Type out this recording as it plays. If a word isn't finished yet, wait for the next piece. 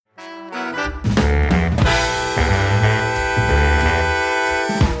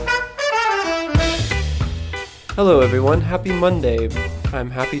Hello everyone, happy Monday. I'm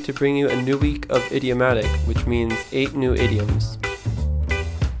happy to bring you a new week of Idiomatic, which means 8 new idioms.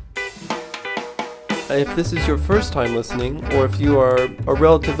 If this is your first time listening, or if you are a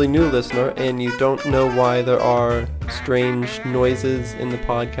relatively new listener and you don't know why there are strange noises in the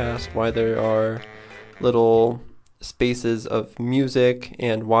podcast, why there are little spaces of music,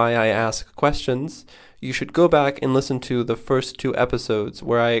 and why I ask questions, you should go back and listen to the first 2 episodes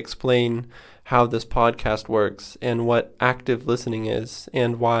where I explain how this podcast works and what active listening is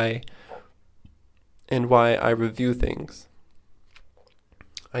and why I review things.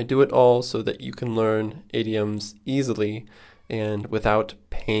 I do it all so that you can learn idioms easily and without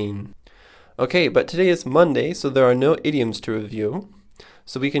pain. Okay, but today is Monday, so there are no idioms to review,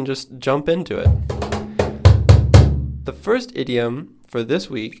 so we can just jump into it. The first idiom for this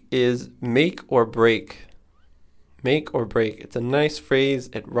week is make or break. Make or break. It's a nice phrase,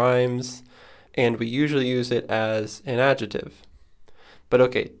 it rhymes, and we usually use it as an adjective. But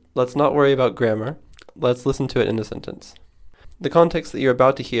okay, let's not worry about grammar. Let's listen to it in a sentence. The context that you're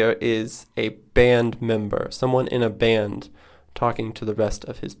about to hear is a band member, someone in a band talking to the rest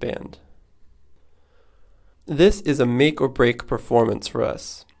of his band. This is a make or break performance for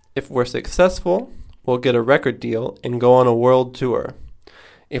us. If we're successful, we'll get a record deal and go on a world tour.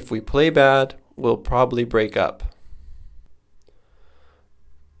 If we play bad, we'll probably break up.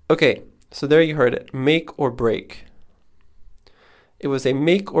 Okay, so there you heard it, make or break. It was a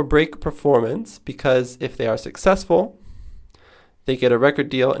make or break performance because if they are successful, they get a record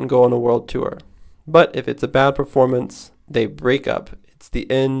deal and go on a world tour. But if it's a bad performance, they break up. It's the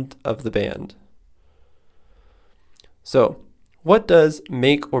end of the band. So, what does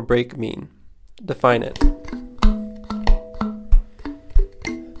make or break mean? Define it.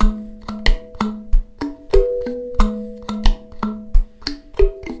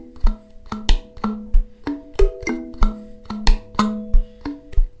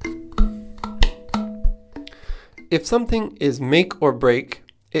 If something is make or break,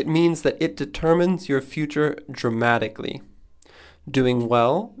 it means that it determines your future dramatically. Doing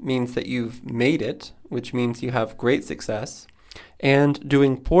well means that you've made it, which means you have great success. And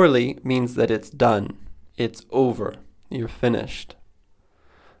doing poorly means that it's done. It's over. You're finished.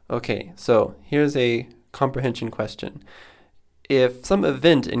 Okay, so here's a comprehension question. If some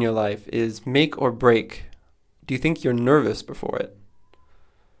event in your life is make or break, do you think you're nervous before it?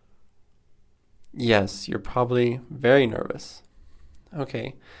 Yes, you're probably very nervous.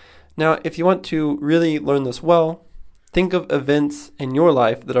 Okay. Now, if you want to really learn this well, think of events in your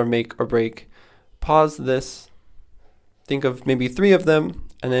life that are make or break. Pause this. Think of maybe 3 of them,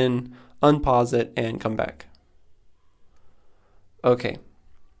 and then unpause it and come back. Okay.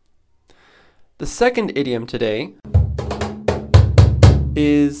 The second idiom today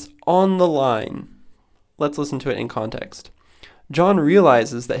is on the line. Let's listen to it in context. John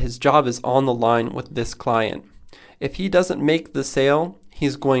realizes that his job is on the line with this client. If he doesn't make the sale,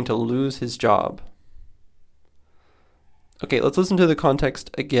 he's going to lose his job. Okay, let's listen to the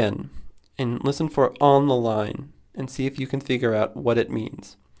context again and listen for on the line and see if you can figure out what it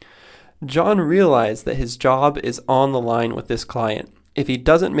means. John realized that his job is on the line with this client. If he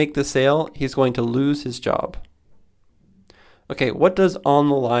doesn't make the sale, he's going to lose his job. Okay, what does on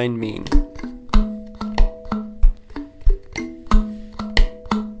the line mean?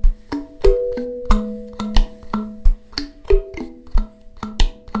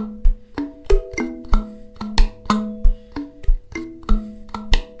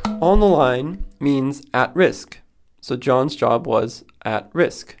 On the line means at risk. So John's job was at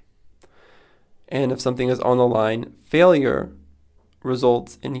risk. And if something is on the line, failure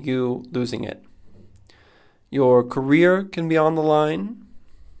results in you losing it. Your career can be on the line.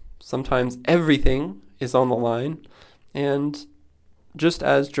 Sometimes everything is on the line. And just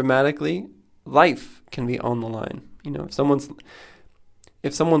as dramatically, life can be on the line. You know, if someone's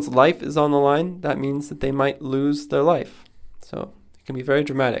life is on the line, that means that they might lose their life. So it can be very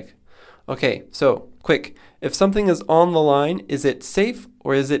dramatic. Okay, so quick. If something is on the line, is it safe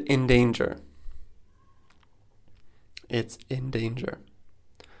or is it in danger? It's in danger.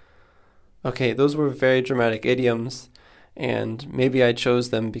 Okay, those were very dramatic idioms, and maybe I chose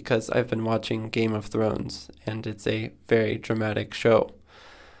them because I've been watching Game of Thrones, and it's a very dramatic show.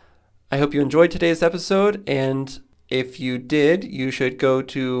 I hope you enjoyed today's episode, and if you did, you should go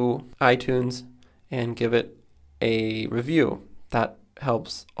to iTunes and give it a review. That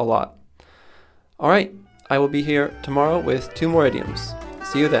helps a lot. All right, I will be here tomorrow with 2 more idioms.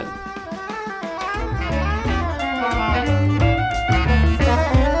 See you then.